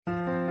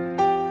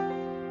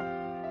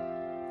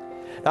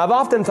Now, I've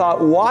often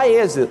thought, why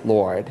is it,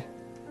 Lord,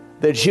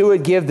 that you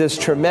would give this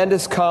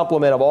tremendous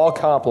compliment of all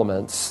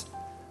compliments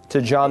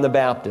to John the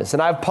Baptist?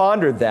 And I've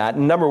pondered that.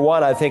 And number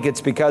one, I think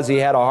it's because he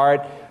had a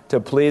heart to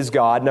please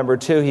God. Number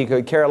two, he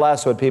could care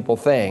less what people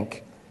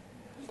think.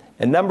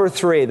 And number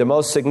three, the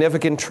most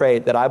significant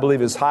trait that I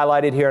believe is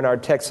highlighted here in our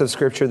text of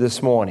Scripture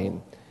this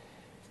morning,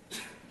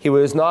 he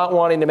was not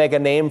wanting to make a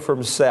name for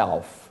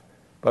himself,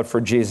 but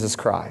for Jesus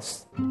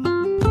Christ.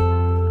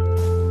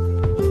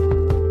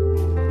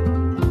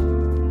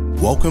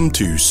 Welcome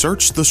to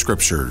Search the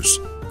Scriptures,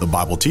 the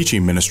Bible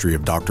teaching ministry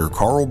of Dr.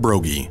 Carl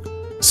Broggi,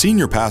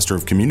 Senior Pastor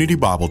of Community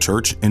Bible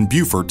Church in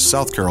Beaufort,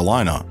 South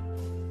Carolina.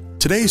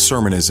 Today's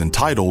sermon is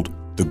entitled,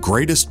 The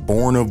Greatest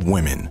Born of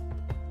Women.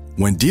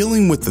 When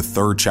dealing with the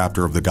third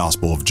chapter of the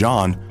Gospel of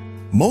John,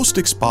 most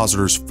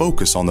expositors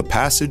focus on the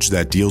passage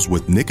that deals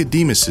with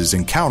Nicodemus's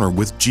encounter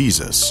with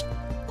Jesus,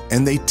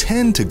 and they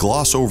tend to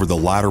gloss over the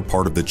latter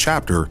part of the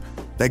chapter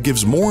that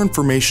gives more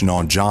information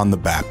on John the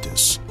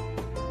Baptist.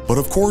 But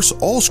of course,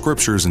 all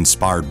Scripture is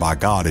inspired by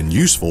God and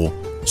useful,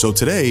 so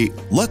today,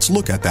 let's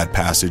look at that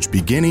passage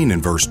beginning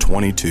in verse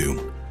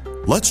 22.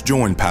 Let's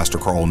join Pastor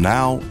Carl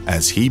now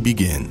as he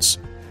begins.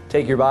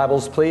 Take your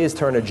Bibles, please.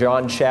 Turn to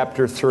John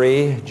chapter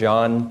 3.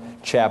 John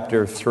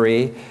chapter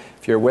 3.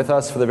 If you're with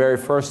us for the very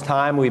first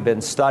time, we've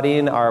been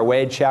studying our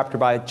way chapter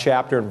by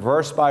chapter and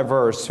verse by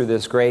verse through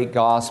this great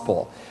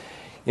gospel.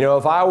 You know,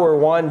 if I were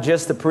one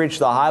just to preach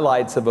the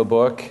highlights of a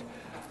book,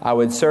 I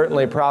would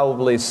certainly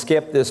probably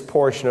skip this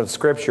portion of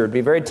Scripture. It'd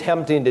be very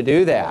tempting to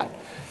do that.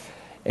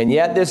 And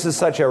yet this is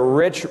such a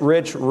rich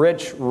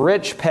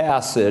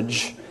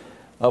passage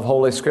of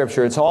Holy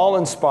Scripture. It's all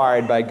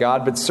inspired by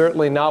God, but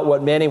certainly not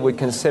what many would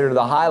consider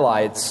the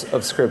highlights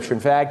of Scripture. In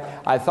fact,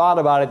 I thought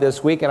about it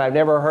this week, and I've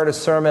never heard a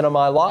sermon in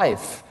my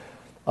life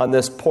on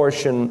this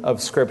portion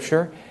of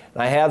Scripture.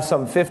 And I have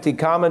some 50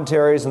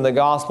 commentaries in the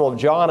Gospel of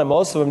John, and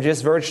most of them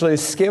just virtually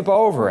skip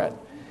over it.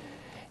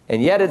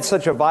 And yet it's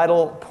such a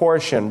vital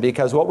portion,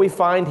 because what we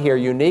find here,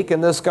 unique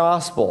in this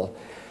gospel,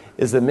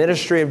 is the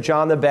ministry of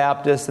John the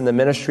Baptist and the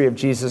ministry of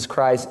Jesus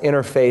Christ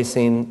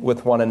interfacing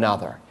with one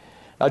another.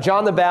 Now,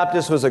 John the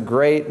Baptist was a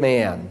great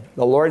man.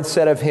 The Lord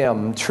said of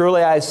him,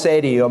 "Truly I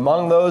say to you,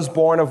 among those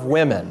born of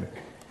women,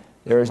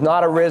 there has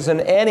not arisen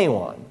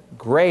anyone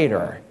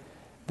greater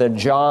than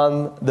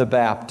John the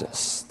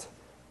Baptist."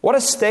 What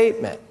a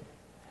statement.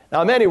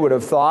 Now, many would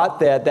have thought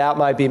that that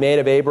might be made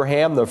of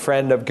Abraham, the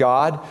friend of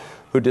God,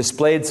 who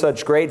displayed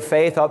such great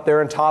faith up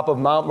there on top of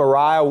Mount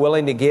Moriah,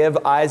 willing to give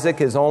Isaac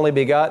his only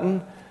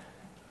begotten,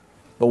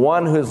 the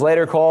one who's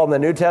later called in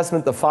the New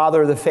Testament the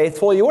father of the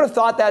faithful. You would have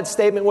thought that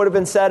statement would have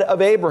been said of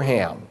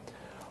Abraham,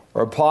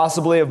 or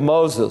possibly of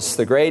Moses,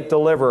 the great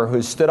deliverer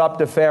who stood up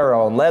to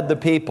Pharaoh and led the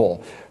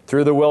people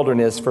through the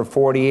wilderness for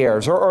 40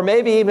 years, or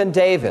maybe even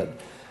David,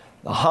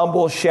 the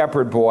humble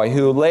shepherd boy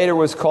who later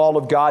was called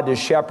of God to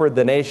shepherd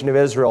the nation of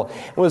Israel,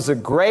 was the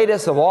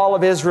greatest of all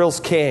of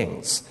Israel's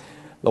kings,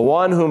 the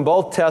one whom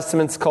both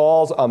Testaments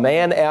calls a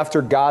man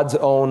after God's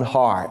own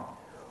heart.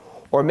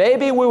 Or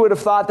maybe we would have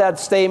thought that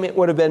statement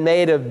would have been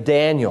made of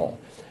Daniel,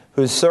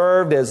 who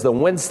served as the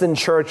Winston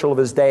Churchill of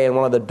his day in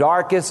one of the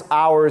darkest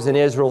hours in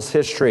Israel's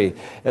history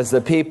as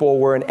the people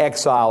were in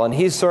exile, and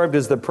he served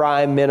as the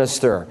prime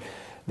minister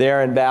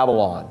there in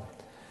Babylon.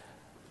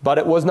 But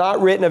it was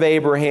not written of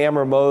Abraham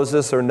or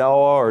Moses or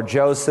Noah or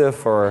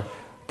Joseph or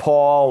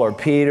Paul or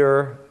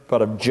Peter,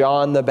 but of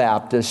John the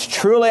Baptist.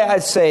 Truly I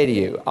say to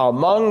you,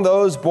 among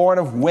those born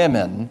of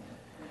women,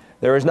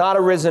 there has not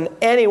arisen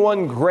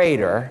anyone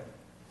greater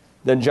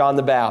than John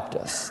the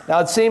Baptist. Now,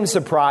 it seems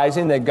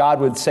surprising that God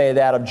would say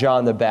that of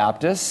John the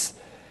Baptist,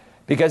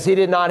 because he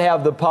did not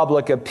have the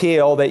public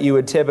appeal that you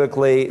would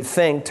typically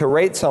think to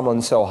rate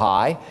someone so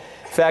high.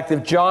 In fact,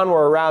 if John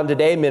were around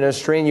today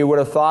ministering, you would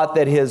have thought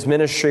that his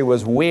ministry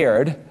was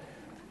weird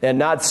and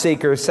not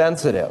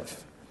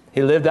seeker-sensitive.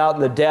 He lived out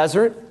in the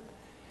desert.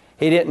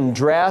 He didn't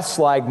dress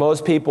like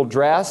most people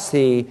dress.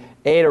 He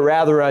ate a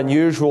rather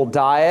unusual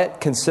diet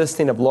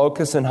consisting of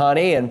locusts and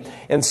honey.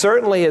 And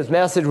certainly his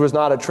message was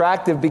not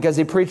attractive because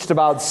he preached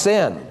about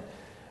sin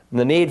and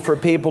the need for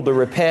people to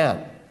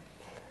repent.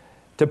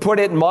 To put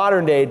it in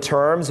modern day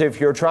terms, if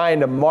you're trying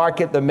to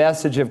market the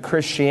message of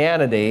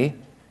Christianity,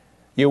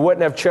 you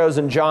wouldn't have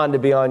chosen John to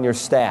be on your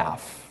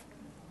staff.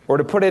 Or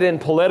to put it in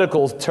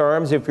political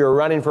terms, if you're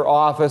running for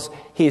office,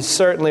 he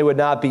certainly would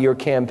not be your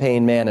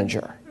campaign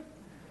manager.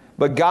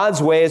 But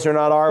God's ways are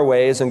not our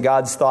ways, and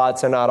God's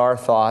thoughts are not our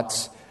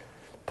thoughts.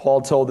 Paul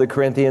told the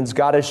Corinthians,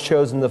 God has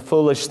chosen the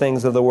foolish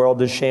things of the world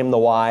to shame the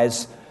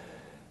wise.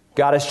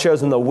 God has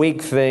chosen the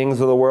weak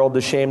things of the world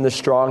to shame the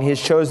strong.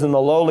 He's chosen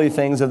the lowly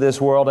things of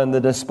this world and the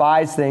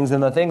despised things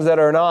and the things that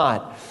are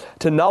not,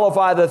 to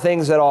nullify the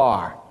things that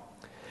are.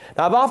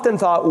 Now, I've often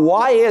thought,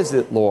 why is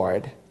it,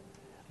 Lord,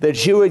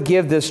 that you would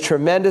give this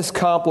tremendous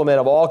compliment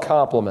of all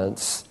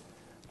compliments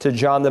to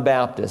John the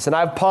Baptist? And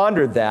I've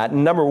pondered that.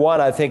 And number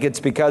one, I think it's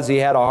because he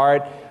had a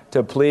heart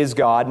to please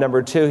God.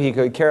 Number two, he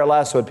could care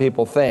less what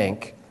people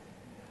think.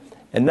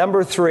 And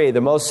number three, the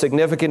most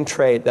significant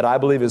trait that I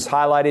believe is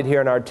highlighted here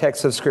in our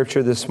text of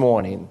Scripture this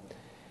morning,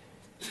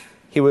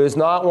 He was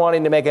not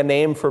wanting to make a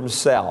name for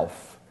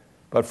himself,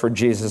 but for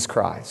Jesus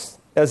Christ.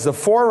 As the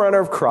forerunner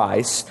of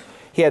Christ,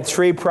 he had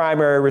three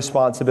primary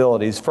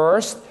responsibilities.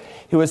 First,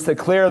 he was to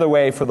clear the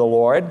way for the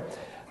Lord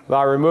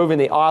by removing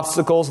the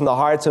obstacles in the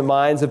hearts and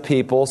minds of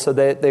people so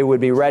that they would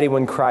be ready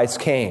when Christ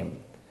came.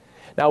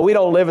 Now, we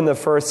don't live in the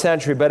first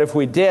century, but if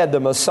we did, the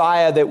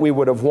Messiah that we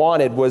would have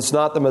wanted was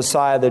not the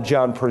Messiah that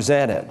John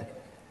presented.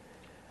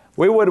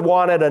 We would have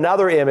wanted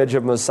another image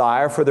of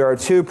Messiah, for there are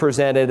two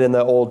presented in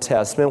the Old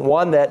Testament,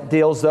 one that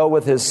deals, though,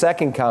 with his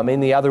second coming,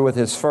 the other with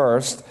his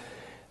first.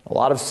 A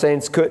lot of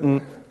saints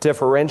couldn't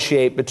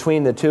differentiate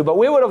between the two, but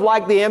we would have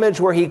liked the image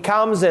where he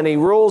comes and he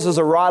rules as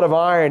a rod of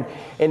iron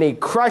and he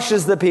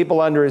crushes the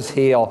people under his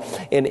heel.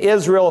 And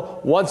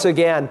Israel, once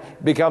again,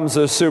 becomes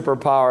the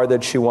superpower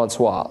that she once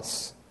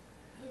was.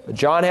 But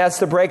John has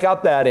to break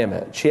up that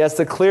image. He has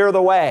to clear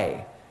the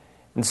way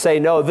and say,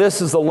 no,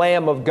 this is the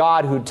Lamb of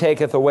God who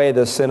taketh away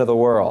the sin of the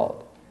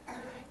world.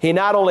 He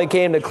not only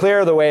came to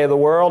clear the way of the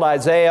world,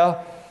 as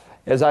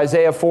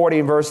Isaiah 40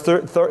 and verse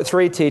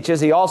 3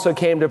 teaches, he also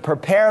came to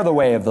prepare the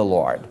way of the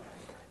Lord,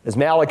 as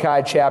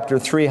Malachi chapter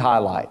 3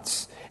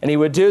 highlights. And he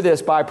would do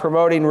this by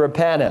promoting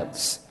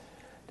repentance,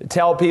 to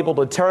tell people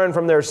to turn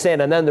from their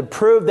sin, and then to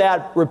prove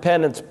that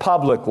repentance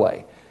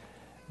publicly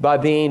by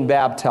being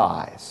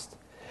baptized.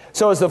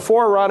 So as the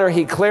forerunner,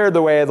 he cleared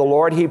the way of the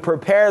Lord, he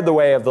prepared the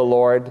way of the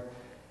Lord,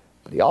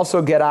 but he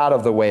also got out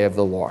of the way of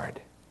the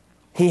Lord.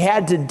 He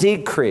had to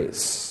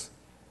decrease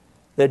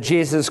that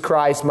Jesus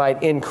Christ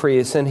might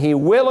increase, and he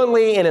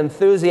willingly and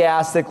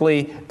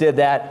enthusiastically did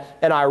that,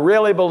 and I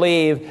really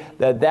believe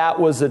that that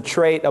was a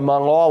trait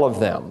among all of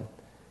them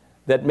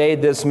that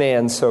made this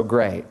man so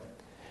great.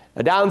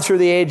 Now, down through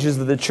the ages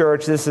of the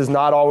church, this is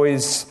not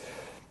always,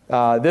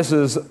 this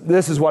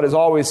is what has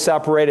always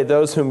separated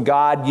those whom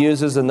God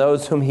uses and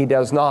those whom he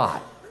does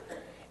not.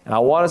 And I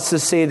want us to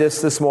see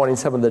this morning,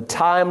 some of the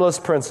timeless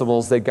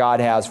principles that God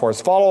has for us.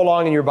 Follow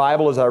along in your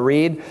Bible as I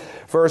read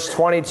verse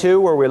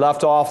 22, where we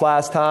left off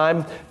last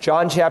time.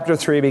 John chapter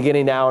 3,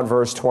 beginning now in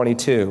verse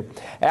 22.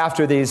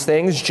 After these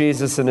things,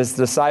 Jesus and his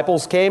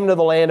disciples came to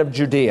the land of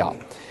Judea.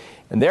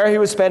 And there he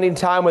was spending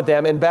time with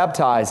them and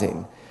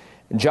baptizing.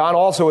 And John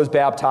also was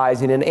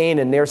baptizing in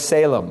Aenon near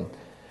Salem,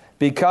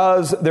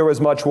 because there was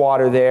much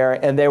water there,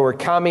 and they were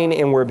coming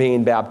and were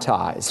being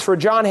baptized. For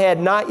John had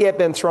not yet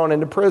been thrown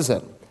into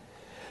prison.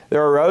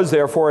 There arose,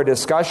 therefore, a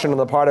discussion on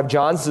the part of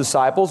John's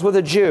disciples with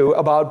a Jew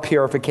about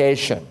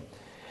purification.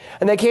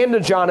 And they came to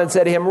John and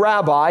said to him,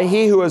 Rabbi,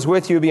 he who is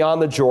with you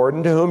beyond the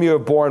Jordan, to whom you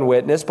have borne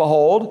witness,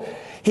 behold,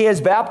 he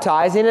is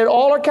baptizing, and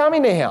all are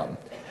coming to him.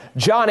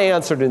 John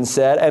answered and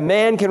said, a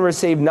man can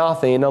receive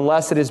nothing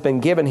unless it has been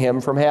given him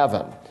from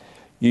heaven.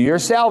 You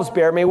yourselves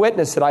bear me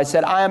witness that I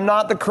said, I am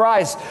not the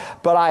Christ,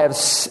 but I have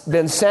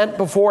been sent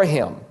before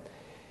him.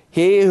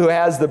 He who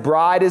has the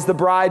bride is the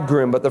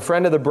bridegroom, but the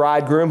friend of the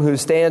bridegroom who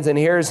stands and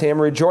hears him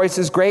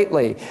rejoices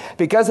greatly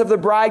because of the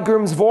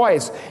bridegroom's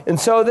voice. And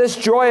so this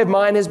joy of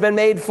mine has been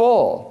made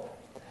full.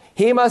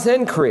 He must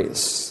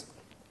increase,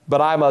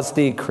 but I must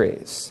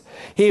decrease.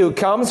 He who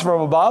comes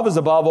from above is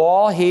above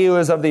all. He who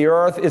is of the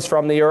earth is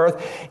from the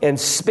earth and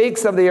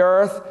speaks of the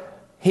earth.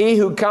 He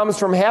who comes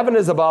from heaven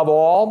is above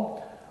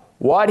all.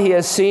 What he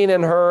has seen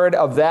and heard,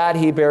 of that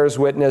he bears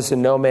witness,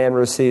 and no man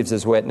receives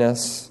his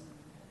witness.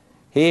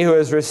 He who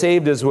has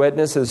received his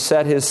witness has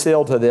set his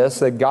seal to this,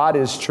 that God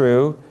is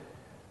true.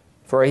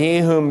 For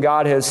he whom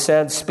God has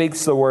sent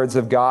speaks the words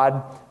of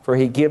God, for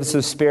he gives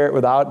the Spirit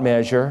without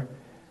measure.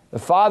 The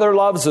Father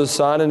loves the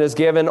Son and has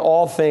given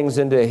all things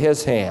into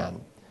his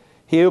hand.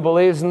 He who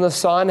believes in the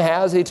Son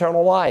has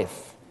eternal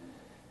life.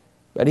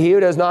 But he who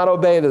does not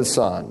obey the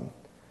Son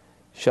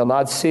shall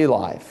not see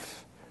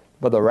life,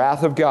 but the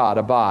wrath of God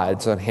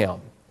abides on him.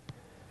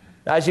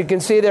 As you can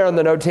see there on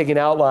the note-taking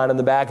outline in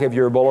the back of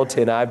your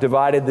bulletin, I've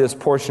divided this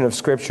portion of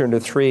Scripture into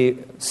three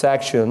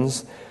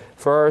sections.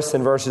 First,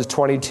 in verses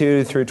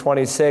 22 through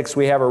 26,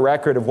 we have a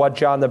record of what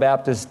John the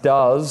Baptist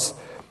does.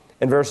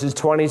 In verses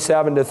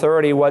 27 to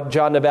 30, what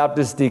John the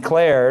Baptist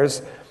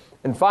declares.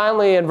 And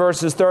finally, in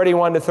verses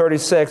 31 to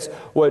 36,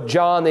 what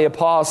John the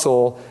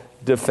Apostle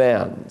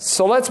defends.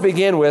 So let's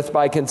begin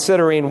by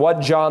considering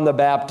what John the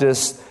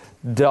Baptist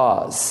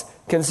does.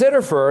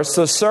 Consider first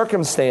the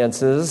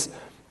circumstances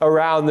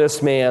around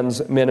this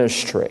man's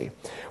ministry.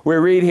 We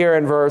read here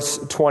in verse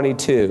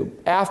 22,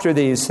 after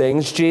these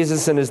things,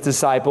 Jesus and his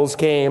disciples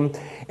came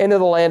into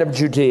the land of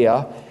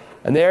Judea,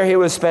 and there he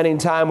was spending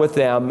time with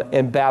them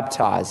and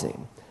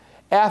baptizing.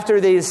 After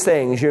these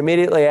things, you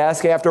immediately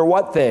ask, after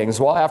what things?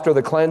 Well, after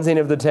the cleansing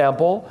of the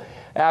temple,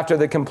 after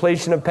the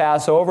completion of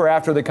Passover,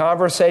 after the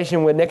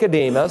conversation with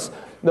Nicodemus,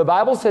 the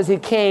Bible says he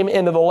came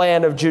into the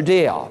land of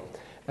Judea.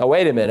 Now,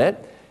 wait a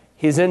minute.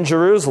 He's in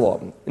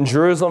Jerusalem, and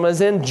Jerusalem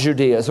is in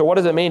Judea. So what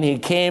does it mean he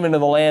came into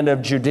the land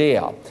of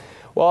Judea?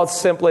 Well,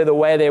 it's simply the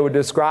way they would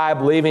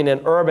describe leaving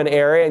an urban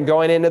area and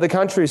going into the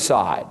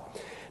countryside.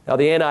 Now,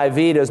 the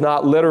NIV does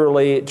not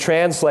literally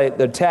translate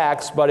the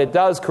text, but it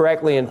does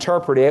correctly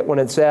interpret it when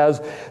it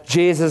says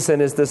Jesus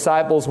and his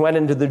disciples went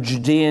into the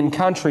Judean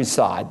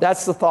countryside.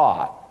 That's the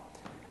thought.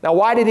 Now,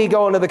 why did he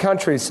go into the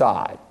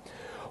countryside?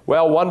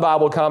 Well, one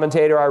Bible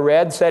commentator I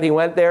read said he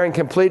went there in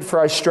complete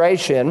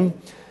frustration,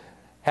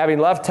 having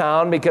left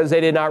town because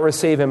they did not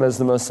receive him as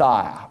the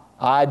Messiah.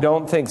 I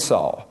don't think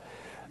so.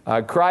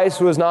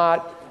 Christ was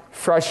not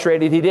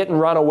frustrated. He didn't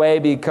run away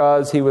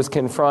because he was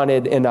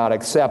confronted and not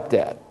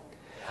accepted.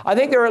 I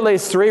think there are at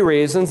least three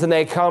reasons, and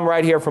they come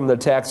right here from the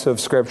text of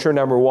Scripture.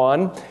 Number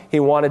one, he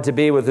wanted to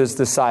be with his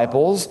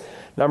disciples.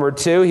 Number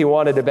two, he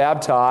wanted to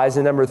baptize.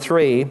 And number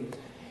three,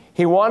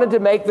 he wanted to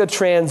make the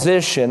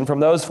transition from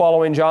those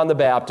following John the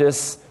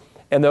Baptist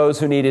and those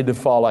who needed to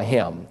follow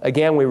him.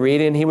 Again, we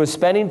read, and he was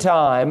spending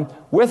time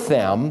with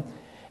them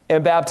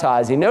and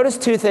baptizing. Notice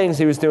two things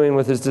he was doing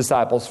with his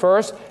disciples.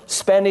 First,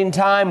 spending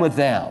time with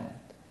them.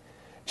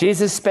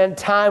 Jesus spent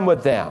time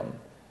with them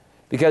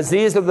because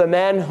these are the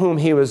men whom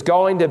he was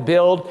going to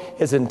build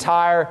his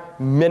entire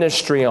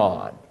ministry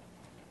on.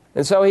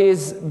 And so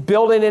he's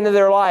building into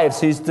their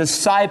lives. He's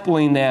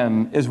discipling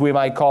them, as we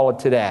might call it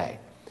today.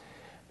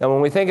 Now,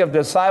 when we think of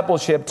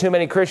discipleship, too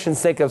many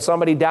Christians think of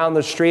somebody down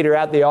the street or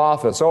at the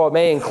office. Oh, it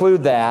may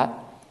include that.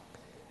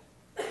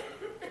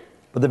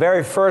 But the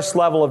very first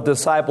level of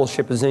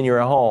discipleship is in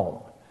your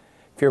home.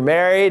 If you're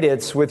married,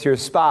 it's with your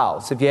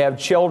spouse. If you have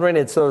children,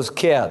 it's those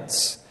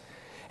kids.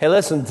 Hey,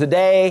 listen,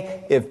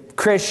 today, if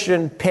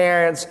Christian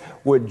parents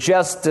would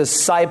just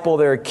disciple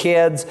their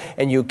kids,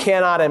 and you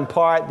cannot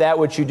impart that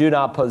which you do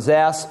not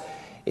possess,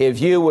 if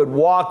you would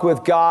walk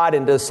with God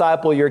and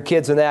disciple your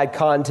kids in that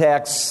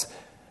context,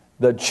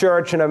 the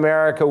church in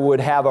America would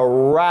have a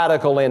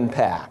radical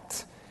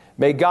impact.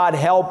 May God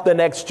help the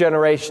next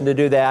generation to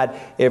do that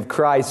if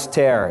Christ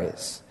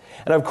tarries.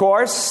 And of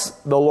course,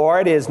 the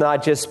Lord is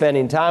not just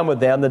spending time with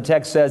them. The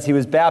text says he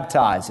was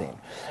baptizing.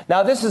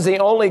 Now, this is the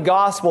only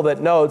gospel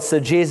that notes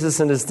that Jesus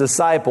and his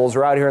disciples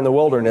are out here in the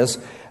wilderness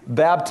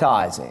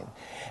baptizing.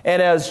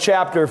 And as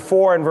chapter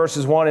 4 and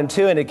verses 1 and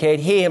 2 indicate,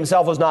 he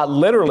himself was not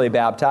literally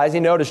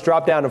baptizing. Notice,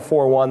 drop down to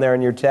 4:1 there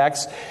in your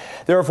text.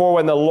 Therefore,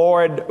 when the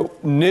Lord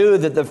knew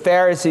that the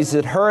Pharisees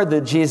had heard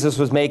that Jesus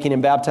was making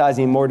and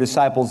baptizing more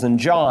disciples than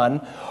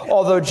John,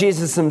 although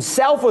Jesus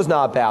himself was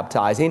not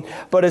baptizing,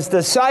 but his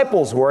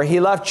disciples were, he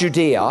left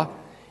Judea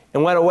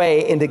and went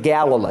away into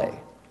Galilee.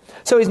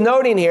 So he's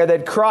noting here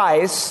that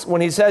Christ,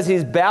 when he says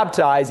he's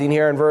baptizing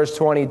here in verse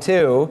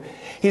 22,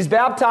 he's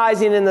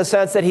baptizing in the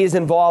sense that he's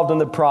involved in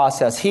the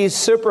process. He's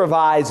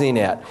supervising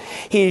it.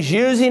 He's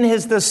using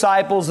his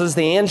disciples as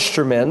the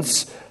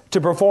instruments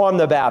to perform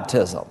the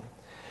baptism.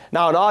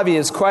 Now, an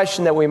obvious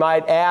question that we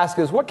might ask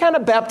is, what kind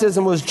of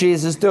baptism was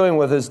Jesus doing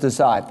with his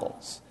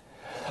disciples?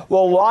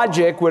 Well,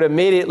 logic would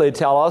immediately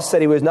tell us that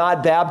he was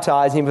not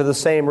baptizing for the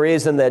same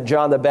reason that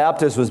John the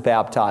Baptist was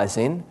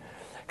baptizing,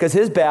 because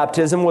his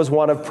baptism was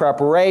one of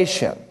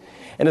preparation.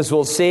 And as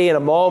we'll see in a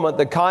moment,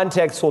 the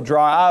context will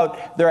draw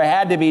out there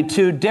had to be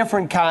two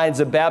different kinds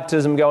of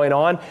baptism going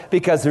on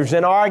because there's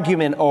an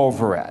argument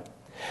over it.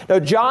 Now,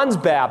 John's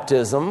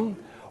baptism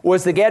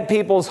was to get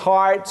people's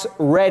hearts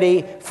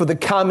ready for the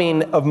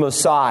coming of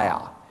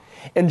Messiah.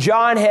 And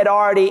John had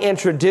already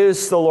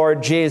introduced the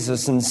Lord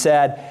Jesus and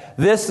said,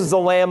 this is the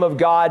Lamb of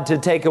God to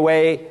take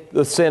away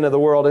the sin of the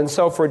world. And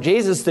so for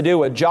Jesus to do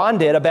what John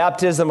did, a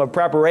baptism of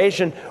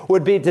preparation,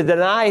 would be to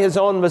deny his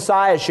own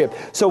messiahship.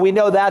 So we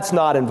know that's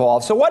not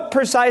involved. So what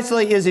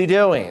precisely is he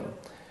doing?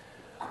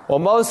 Well,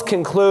 most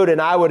conclude,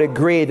 and I would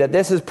agree, that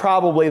this is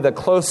probably the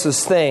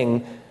closest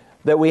thing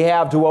that we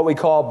have to what we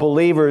call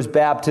believers'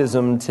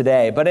 baptism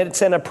today. But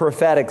it's in a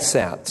prophetic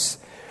sense.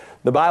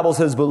 The Bible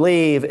says,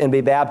 believe and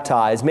be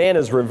baptized. Man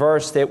has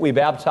reversed it. We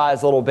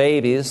baptize little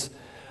babies.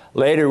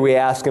 Later we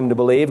ask them to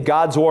believe.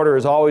 God's order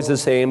is always the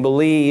same.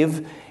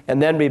 Believe and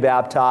then be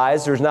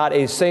baptized. There's not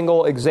a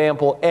single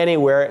example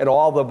anywhere in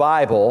all the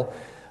Bible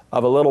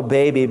of a little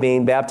baby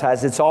being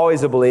baptized. It's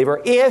always a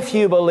believer. If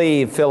you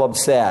believe, Philip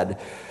said,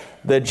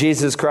 that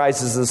Jesus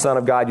Christ is the Son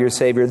of God, your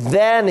Savior,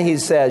 then he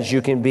says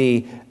you can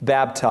be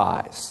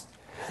baptized.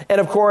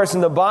 And of course, in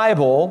the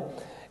Bible,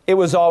 it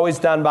was always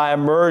done by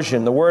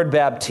immersion. The word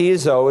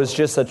baptizo is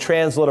just a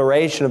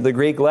transliteration of the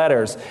Greek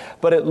letters,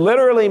 but it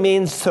literally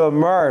means to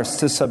immerse,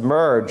 to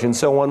submerge. And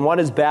so when one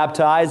is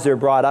baptized, they're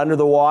brought under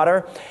the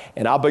water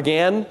and up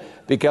again,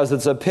 because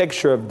it's a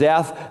picture of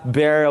death,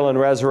 burial, and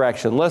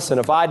resurrection. Listen,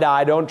 if I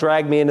die, don't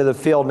drag me into the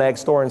field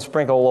next door and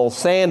sprinkle a little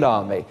sand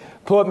on me.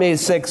 Put me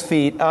 6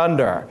 feet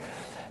under.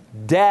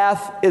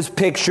 Death is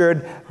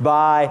pictured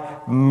by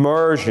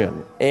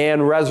immersion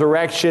and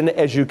resurrection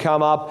as you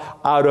come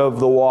up out of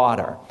the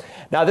water.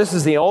 Now, this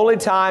is the only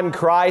time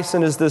Christ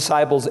and his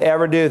disciples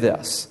ever do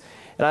this.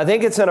 And I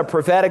think it's in a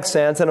prophetic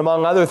sense, and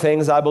among other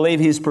things, I believe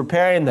he's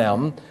preparing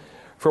them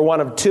for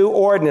one of two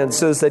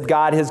ordinances that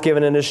God has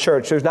given in his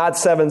church. There's not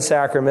 7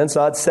 sacraments,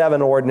 not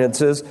 7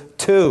 ordinances,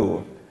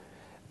 2.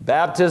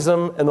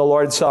 Baptism and the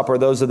Lord's Supper.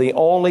 Those are the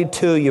only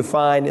 2 you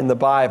find in the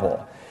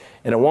Bible.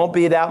 And it won't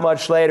be that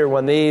much later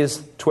when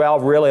these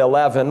 12, really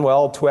 11,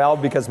 well,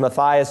 12 because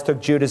Matthias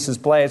took Judas's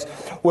place,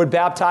 would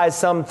baptize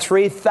some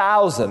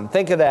 3,000.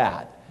 Think of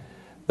that.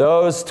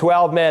 Those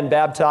 12 men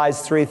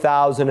baptized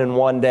 3,000 in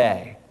one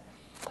day.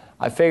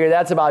 I figure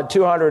that's about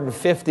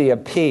 250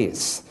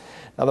 apiece.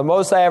 Now, the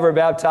most I ever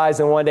baptized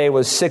in one day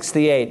was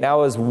 68, and I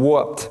was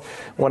whooped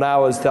when I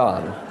was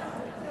done.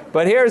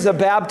 But here's a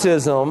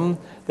baptism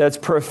that's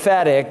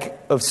prophetic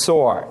of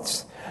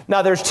sorts.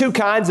 Now, there's two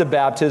kinds of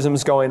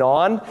baptisms going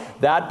on,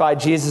 that by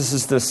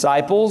Jesus'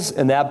 disciples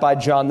and that by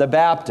John the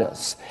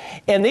Baptist.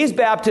 And these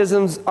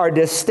baptisms are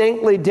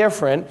distinctly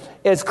different.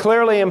 It's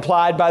clearly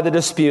implied by the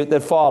dispute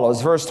that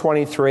follows. Verse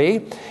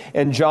 23,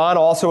 and John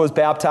also was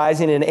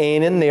baptizing in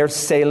Aenon near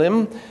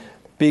Salem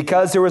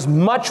because there was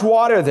much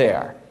water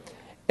there.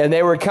 And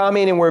they were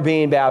coming and were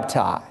being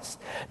baptized.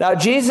 Now,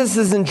 Jesus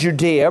is in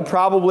Judea,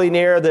 probably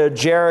near the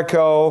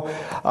Jericho,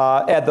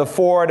 at the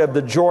ford of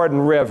the Jordan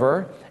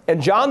River.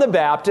 And John the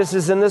Baptist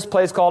is in this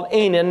place called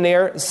Aenon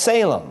near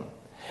Salem.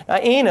 Now,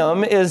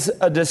 Aenon is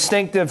a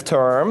distinctive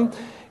term.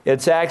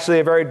 It's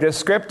actually a very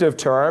descriptive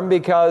term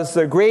because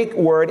the Greek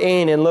word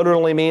Aenon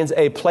literally means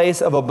a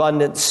place of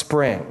abundant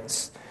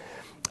springs.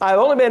 I've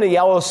only been to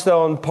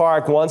Yellowstone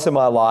Park once in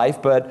my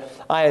life, but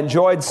I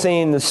enjoyed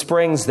seeing the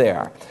springs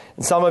there.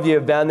 And some of you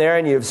have been there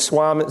and you've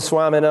swum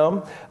in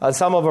them.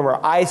 Some of them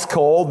are ice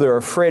cold, they're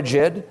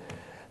frigid.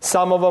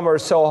 Some of them are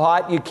so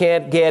hot you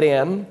can't get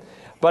in.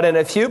 But in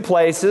a few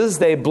places,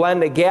 they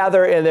blend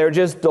together and they're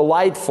just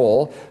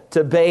delightful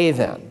to bathe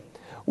in.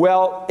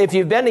 Well, if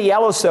you've been to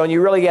Yellowstone,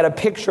 you really get a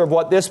picture of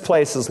what this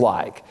place is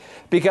like,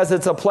 because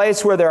it's a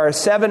place where there are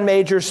 7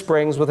 major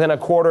springs within a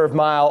quarter of a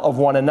mile of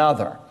one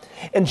another.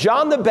 And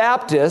John the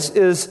Baptist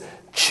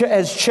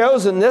has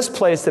chosen this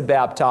place to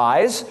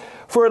baptize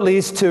for at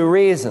least 2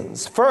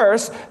 reasons.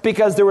 First,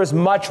 because there was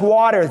much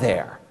water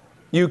there.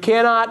 You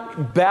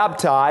cannot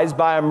baptize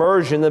by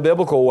immersion the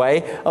biblical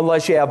way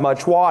unless you have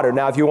much water.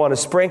 Now, if you want to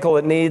sprinkle,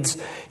 you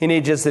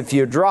need just a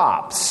few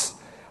drops.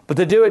 But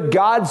to do it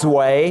God's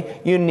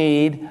way, you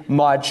need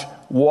much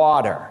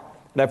water.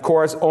 And of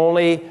course,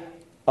 only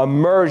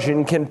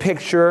immersion can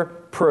picture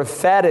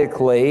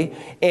prophetically,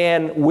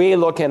 and we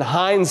look in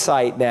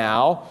hindsight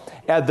now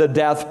at the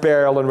death,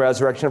 burial, and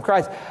resurrection of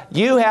Christ.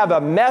 You have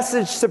a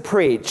message to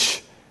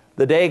preach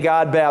the day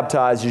God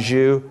baptizes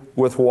you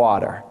with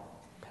water.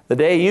 The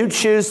day you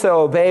choose to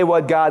obey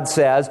what God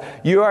says,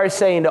 you are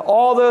saying to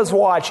all those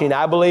watching,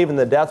 I believe in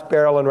the death,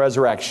 burial, and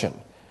resurrection.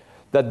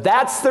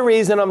 That's the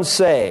reason I'm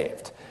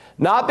saved.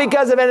 Not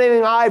because of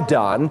anything I've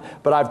done,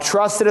 but I've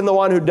trusted in the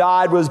one who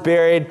died, was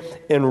buried,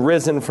 and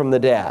risen from the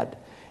dead.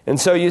 And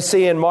so you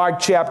see in Mark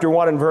chapter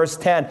 1 and verse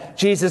 10,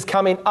 Jesus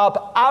coming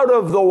up out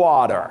of the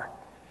water.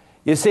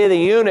 You see the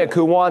eunuch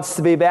who wants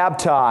to be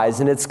baptized,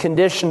 and it's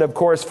conditioned, of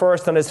course,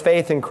 first on his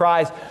faith in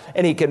Christ,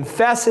 and he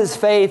confesses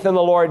faith in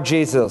the Lord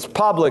Jesus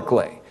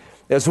publicly,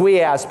 as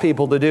we ask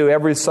people to do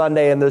every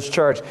Sunday in this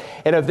church.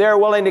 And if they're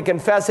willing to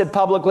confess it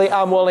publicly,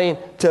 I'm willing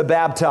to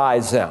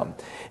baptize them.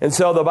 And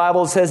so the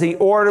Bible says he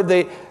ordered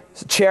the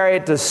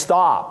chariot to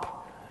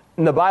stop.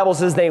 And the Bible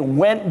says they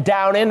went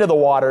down into the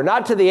water,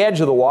 not to the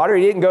edge of the water.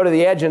 He didn't go to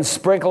the edge and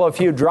sprinkle a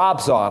few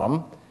drops on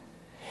them.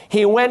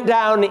 He went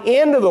down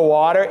into the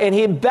water and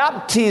he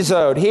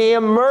baptizoed. He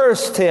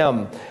immersed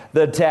him,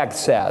 the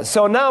text says.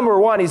 So number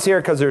one, he's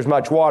here because there's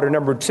much water.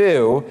 Number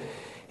two,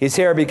 he's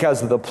here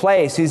because of the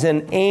place. He's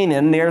in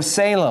Aenon near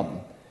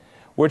Salem,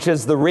 which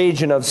is the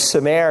region of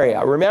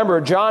Samaria.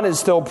 Remember, John is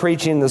still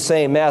preaching the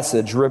same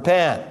message.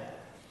 Repent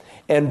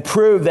and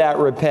prove that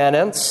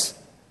repentance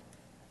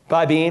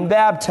by being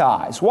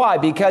baptized. Why?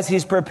 Because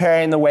he's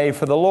preparing the way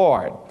for the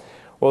Lord.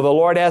 Well, the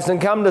Lord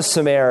hasn't come to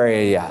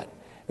Samaria yet.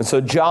 And so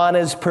John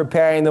is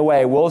preparing the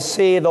way. We'll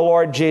see the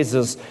Lord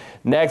Jesus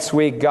next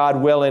week,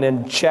 God willing,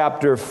 in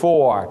chapter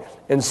 4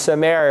 in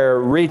Samaria,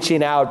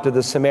 reaching out to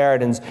the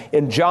Samaritans.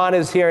 And John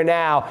is here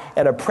now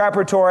in a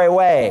preparatory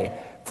way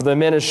for the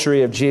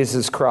ministry of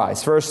Jesus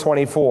Christ. Verse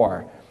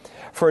 24.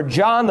 For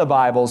John, the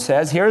Bible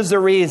says, here's the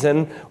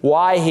reason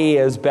why he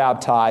is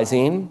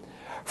baptizing.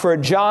 For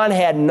John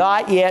had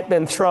not yet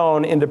been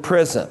thrown into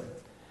prison.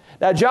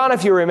 Now, John,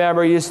 if you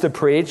remember, used to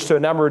preach to a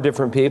number of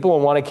different people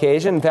on one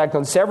occasion. In fact,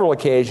 on several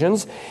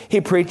occasions,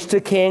 he preached to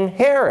King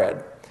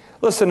Herod.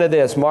 Listen to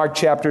this, Mark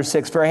chapter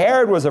 6. For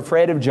Herod was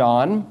afraid of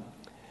John,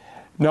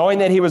 knowing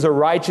that he was a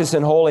righteous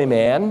and holy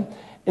man,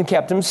 and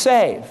kept him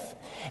safe.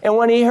 And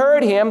when he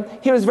heard him,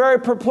 he was very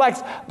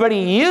perplexed, but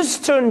he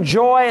used to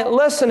enjoy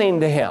listening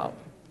to him.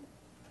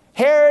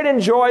 Herod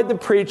enjoyed the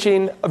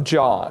preaching of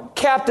John,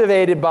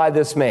 captivated by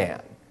this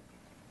man.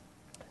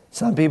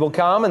 Some people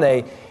come and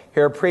they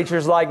hear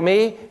preachers like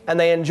me, and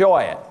they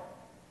enjoy it.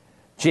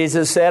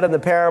 Jesus said in the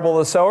parable of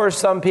the sower,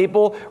 some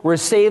people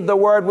receive the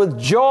word with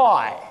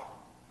joy.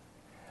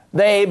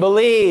 They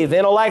believe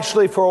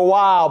intellectually for a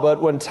while,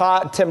 but when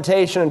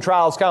temptation and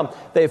trials come,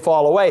 they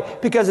fall away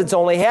because it's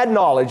only head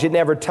knowledge. It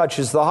never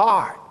touches the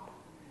heart.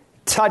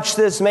 Touch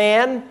this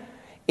man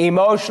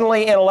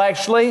emotionally,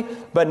 intellectually,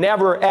 but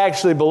never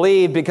actually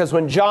believed, because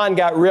when John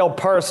got real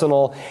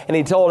personal and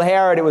he told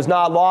Herod it was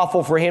not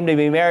lawful for him to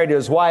be married to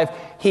his wife,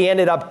 he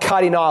ended up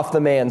cutting off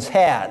the man's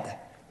head.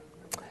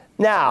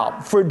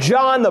 Now, for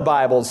John, the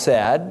Bible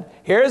said,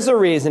 here's the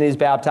reason he's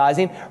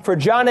baptizing, for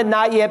John had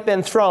not yet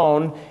been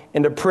thrown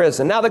into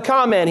prison. Now, the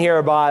comment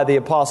here by the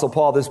Apostle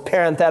Paul, this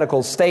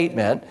parenthetical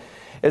statement,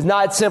 is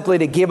not simply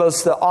to give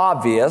us the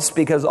obvious,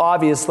 because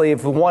obviously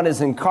if one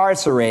is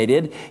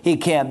incarcerated, he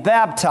can't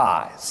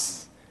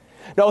baptize.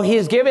 No,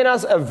 he's giving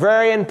us a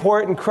very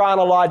important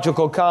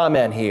chronological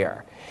comment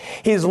here.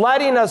 He's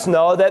letting us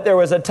know that there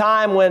was a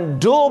time when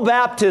dual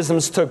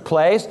baptisms took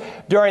place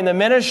during the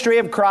ministry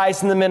of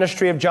Christ and the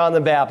ministry of John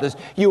the Baptist.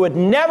 You would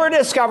never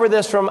discover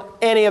this from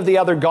any of the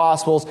other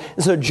Gospels.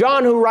 And so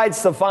John, who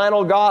writes the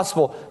final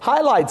Gospel,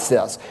 highlights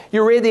this.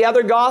 You read the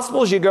other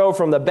Gospels, you go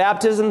from the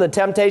baptism, the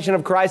temptation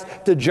of Christ,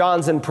 to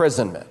John's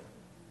imprisonment.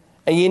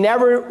 And you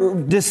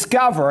never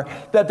discover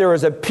that there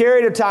was a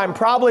period of time,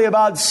 probably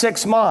about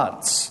 6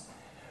 months,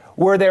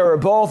 where they were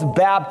both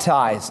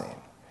baptizing.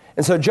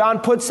 And so John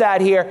puts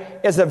that here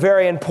as a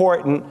very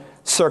important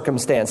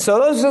circumstance. So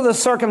those are the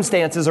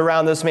circumstances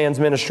around this man's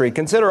ministry.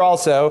 Consider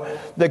also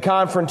the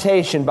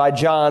confrontation by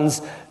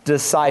John's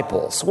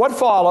disciples. What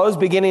follows,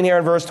 beginning here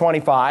in verse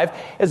 25,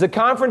 is a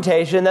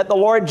confrontation that the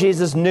Lord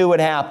Jesus knew would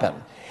happen.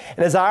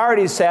 And as I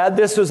already said,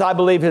 this was, I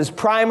believe, his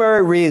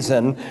primary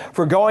reason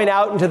for going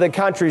out into the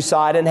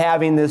countryside and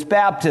having this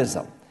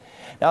baptism.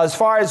 Now, as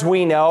far as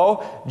we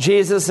know,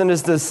 Jesus and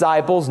his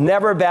disciples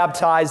never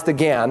baptized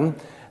again.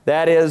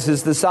 That is,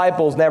 his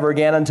disciples never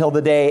again until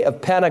the day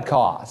of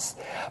Pentecost.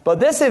 But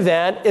this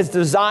event is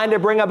designed to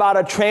bring about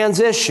a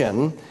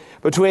transition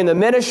between the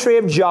ministry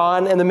of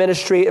John and the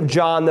ministry of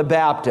John the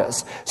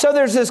Baptist. So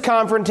there's this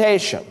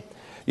confrontation.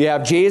 You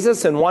have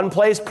Jesus in one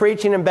place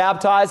preaching and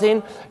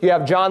baptizing. You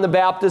have John the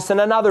Baptist in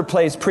another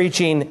place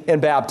preaching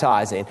and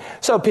baptizing.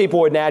 So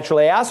people would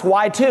naturally ask,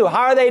 why two?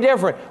 How are they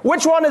different?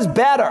 Which one is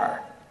better?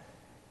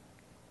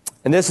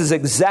 And this is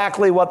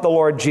exactly what the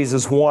Lord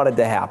Jesus wanted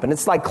to happen.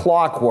 It's like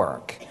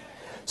clockwork.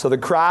 So the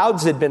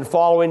crowds had been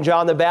following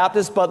John the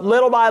Baptist, but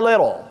little by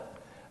little,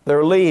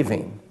 they're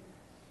leaving.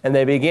 And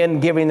they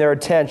begin giving their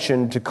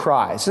attention to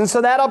Christ. And so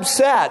that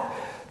upset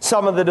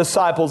some of the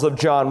disciples of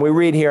John. We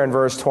read here in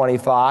verse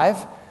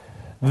 25,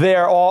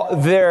 there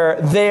arose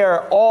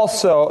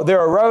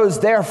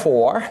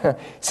therefore,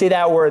 see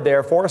that word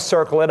therefore,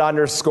 circle it,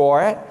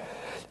 underscore it.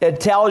 It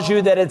tells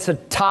you that it's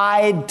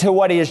tied to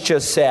what he has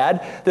just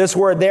said. This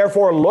word,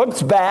 therefore,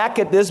 looks back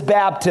at this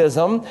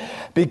baptism.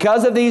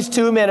 Because of these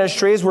two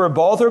ministries, where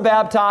both are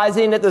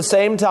baptizing at the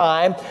same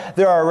time,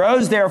 there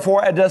arose,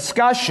 therefore, a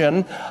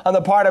discussion on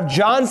the part of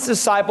John's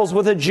disciples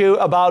with a Jew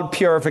about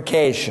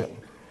purification.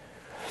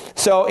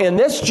 So in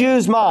this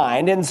Jew's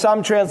mind, in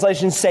some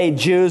translations say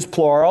Jews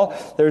plural.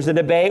 There's a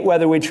debate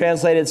whether we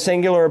translate it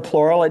singular or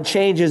plural. It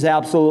changes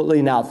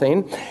absolutely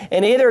nothing.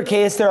 In either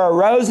case, there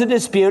arose a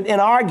dispute,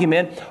 an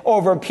argument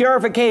over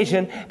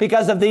purification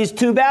because of these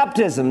two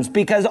baptisms,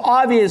 because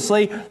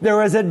obviously there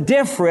was a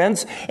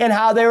difference in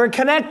how they were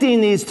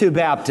connecting these two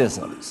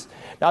baptisms.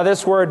 Now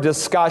this word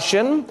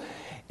discussion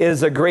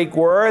is a Greek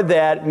word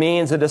that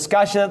means a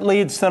discussion that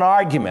leads to an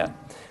argument.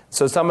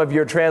 So some of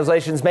your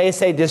translations may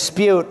say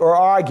dispute or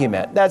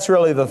argument. That's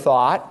really the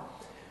thought.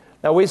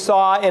 Now we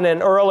saw in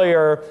an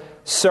earlier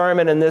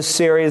sermon in this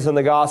series in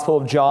the Gospel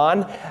of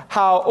John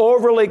how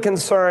overly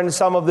concerned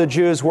some of the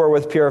Jews were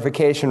with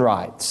purification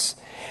rites.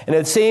 And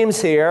it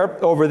seems here,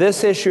 over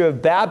this issue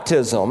of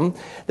baptism,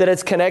 that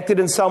it's connected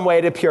in some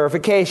way to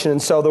purification,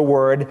 and so the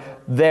word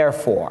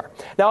therefore.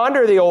 Now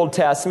under the Old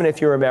Testament,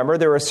 if you remember,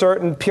 there were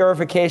certain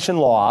purification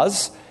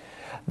laws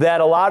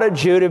that allowed a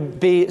Jew to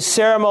be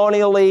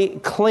ceremonially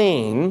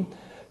clean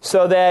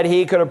so that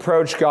he could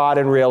approach God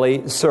and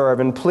really serve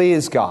and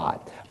please God.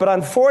 But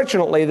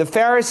unfortunately, the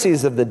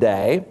Pharisees of the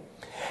day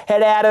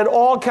had added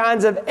all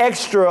kinds of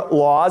extra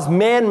laws,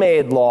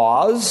 man-made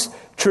laws,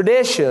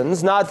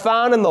 traditions not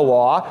found in the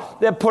law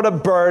that put a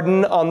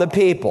burden on the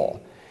people.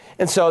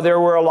 And so there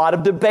were a lot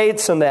of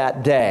debates in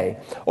that day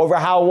over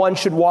how one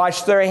should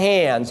wash their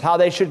hands, how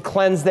they should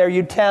cleanse their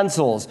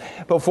utensils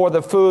before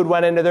the food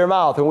went into their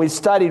mouth. And we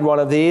studied one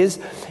of these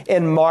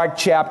in Mark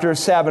chapter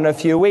 7 a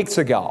few weeks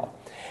ago.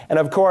 And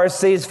of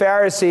course, these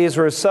Pharisees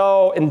were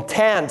so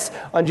intense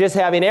on just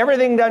having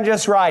everything done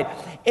just right,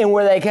 and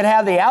where they could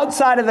have the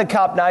outside of the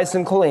cup nice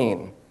and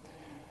clean,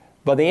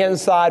 but the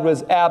inside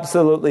was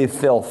absolutely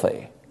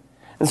filthy.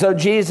 And so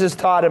Jesus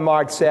taught in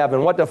Mark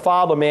 7, what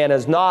defiled a man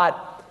is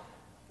not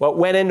what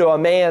went into a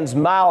man's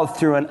mouth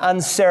through an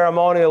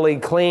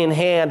unceremonially clean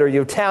hand or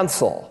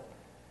utensil,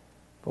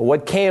 but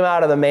what came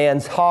out of the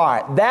man's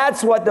heart.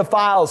 That's what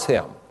defiles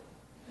him.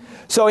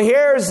 So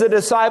here's the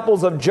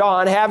disciples of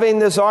John having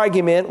this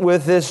argument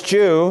with this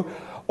Jew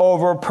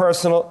over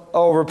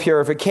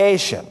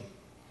purification.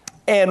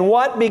 And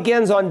what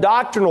begins on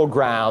doctrinal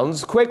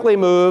grounds quickly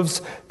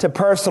moves to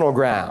personal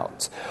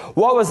grounds.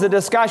 What was the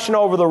discussion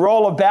over the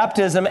role of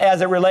baptism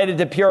as it related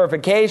to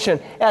purification,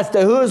 as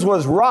to whose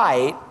was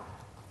right,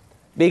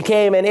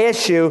 became an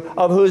issue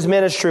of whose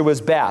ministry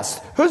was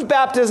best. Whose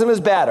baptism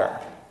is better?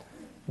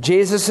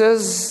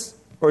 Jesus's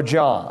or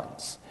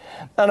John's?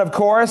 And of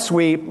course,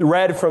 we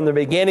read from the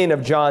beginning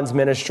of John's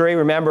ministry.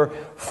 Remember,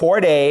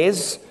 4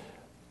 days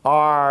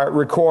are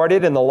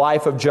recorded in the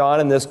life of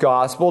John in this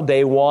gospel.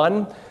 Day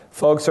 1,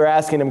 folks are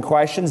asking him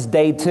questions.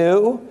 Day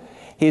 2,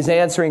 He's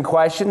answering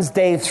questions.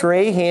 Day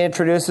 3, he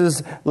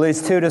introduces at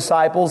least 2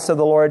 disciples to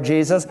the Lord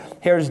Jesus.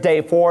 Here's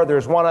day 4.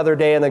 There's one other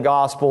day in the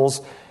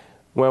Gospels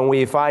when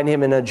we find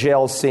him in a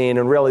jail scene,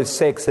 and really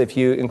 6 if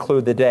you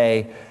include the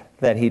day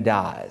that he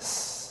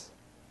dies.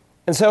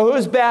 And so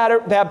whose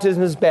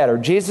baptism is better,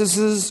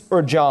 Jesus's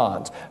or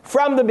John's?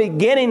 From the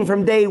beginning,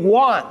 from day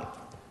 1,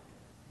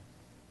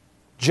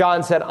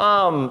 John said,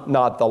 I'm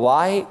not the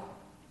light.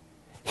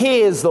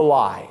 He is the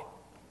light.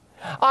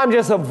 I'm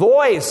just a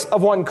voice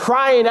of one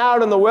crying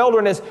out in the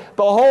wilderness,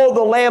 behold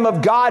the Lamb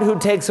of God who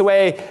takes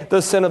away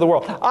the sin of the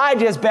world. I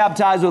just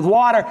baptize with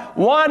water.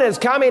 One is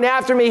coming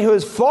after me who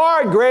is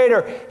far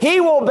greater.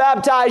 He will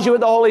baptize you with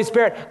the Holy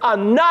Spirit.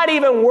 I'm not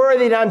even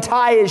worthy to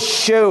untie his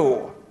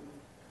shoe.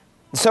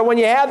 So when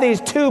you have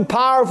these 2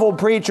 powerful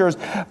preachers,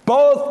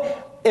 both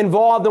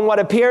involved in what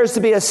appears to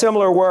be a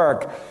similar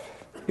work,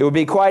 it would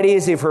be quite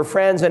easy for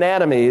friends and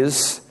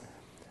enemies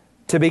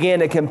to begin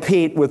to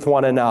compete with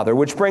one another,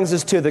 which brings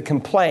us to the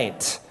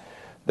complaint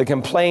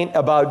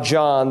about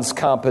John's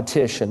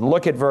competition.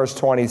 Look at verse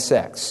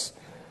 26.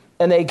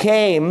 And they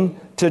came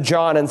to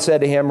John and said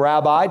to him,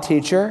 Rabbi,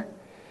 teacher,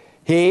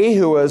 he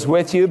who was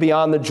with you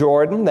beyond the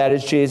Jordan, that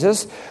is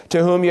Jesus,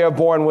 to whom you have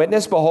borne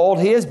witness,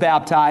 behold, he is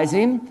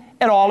baptizing,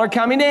 and all are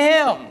coming to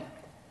him.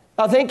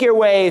 Now think your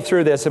way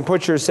through this and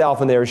put yourself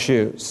in their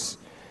shoes.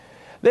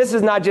 This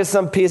is not just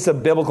some piece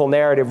of biblical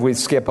narrative we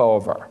skip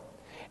over.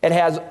 It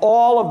has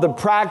all of the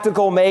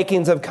practical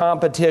makings of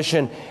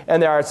competition,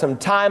 and there are some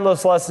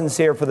timeless lessons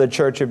here for the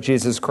Church of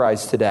Jesus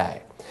Christ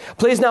today.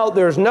 Please note,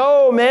 there's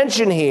no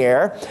mention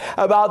here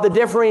about the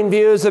differing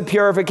views of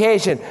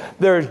purification.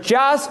 There's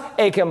just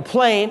a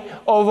complaint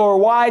over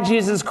why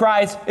Jesus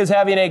Christ is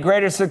having a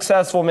greater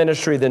successful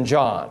ministry than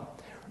John.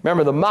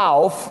 Remember, the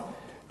mouth,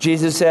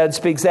 Jesus said,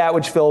 speaks that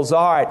which fills the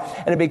heart.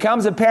 And it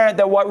becomes apparent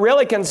that what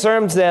really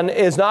concerns them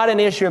is not an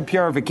issue of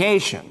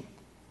purification,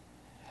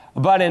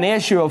 but an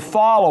issue of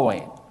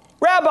following.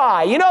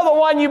 Rabbi, you know the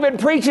one you've been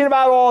preaching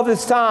about all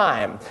this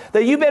time,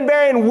 that you've been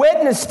bearing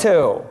witness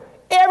to.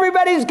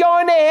 Everybody's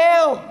going to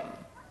him.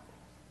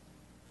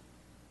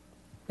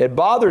 It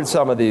bothered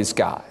some of these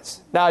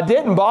guys. Now, it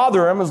didn't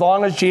bother them as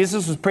long as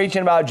Jesus was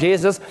preaching about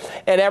Jesus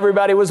and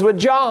everybody was with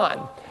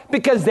John,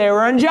 because they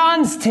were on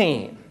John's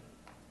team.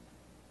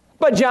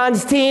 But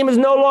John's team is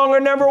no longer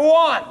number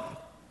 1.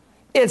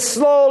 It's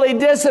slowly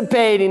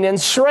dissipating and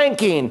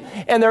shrinking,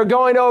 and they're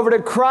going over to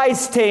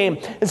Christ's team.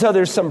 And so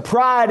there's some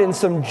pride and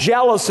some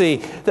jealousy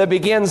that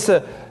begins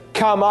to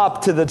come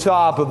up to the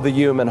top of the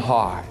human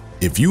heart.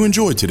 If you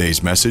enjoyed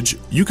today's message,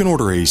 you can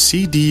order a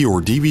CD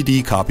or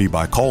DVD copy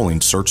by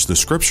calling Search the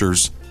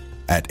Scriptures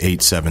at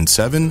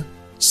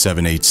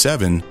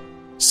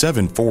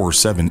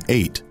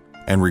 877-787-7478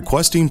 and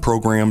requesting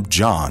program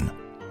John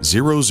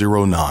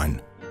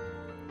 009.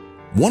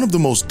 One of the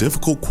most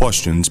difficult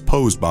questions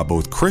posed by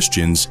both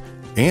Christians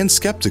and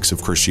skeptics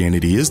of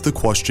Christianity is the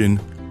question,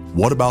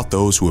 what about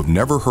those who have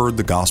never heard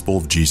the gospel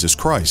of Jesus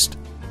Christ?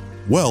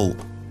 Well,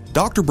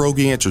 Dr.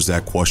 Broggi answers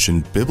that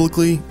question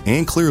biblically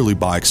and clearly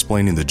by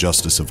explaining the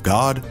justice of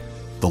God,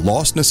 the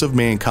lostness of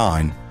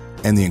mankind,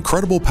 and the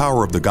incredible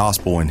power of the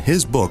gospel in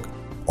his book,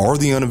 Are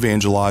the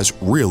Unevangelized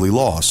Really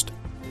Lost?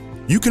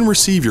 You can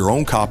receive your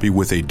own copy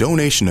with a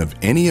donation of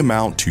any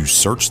amount to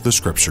Search the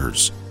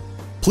Scriptures.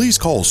 Please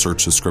call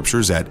Search the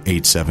Scriptures at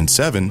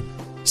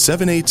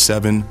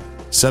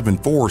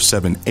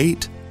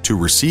 877-787-7478 to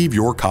receive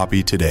your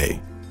copy today.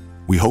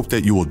 We hope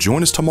that you will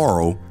join us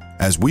tomorrow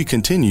as we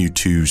continue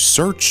to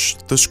search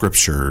the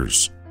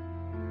Scriptures.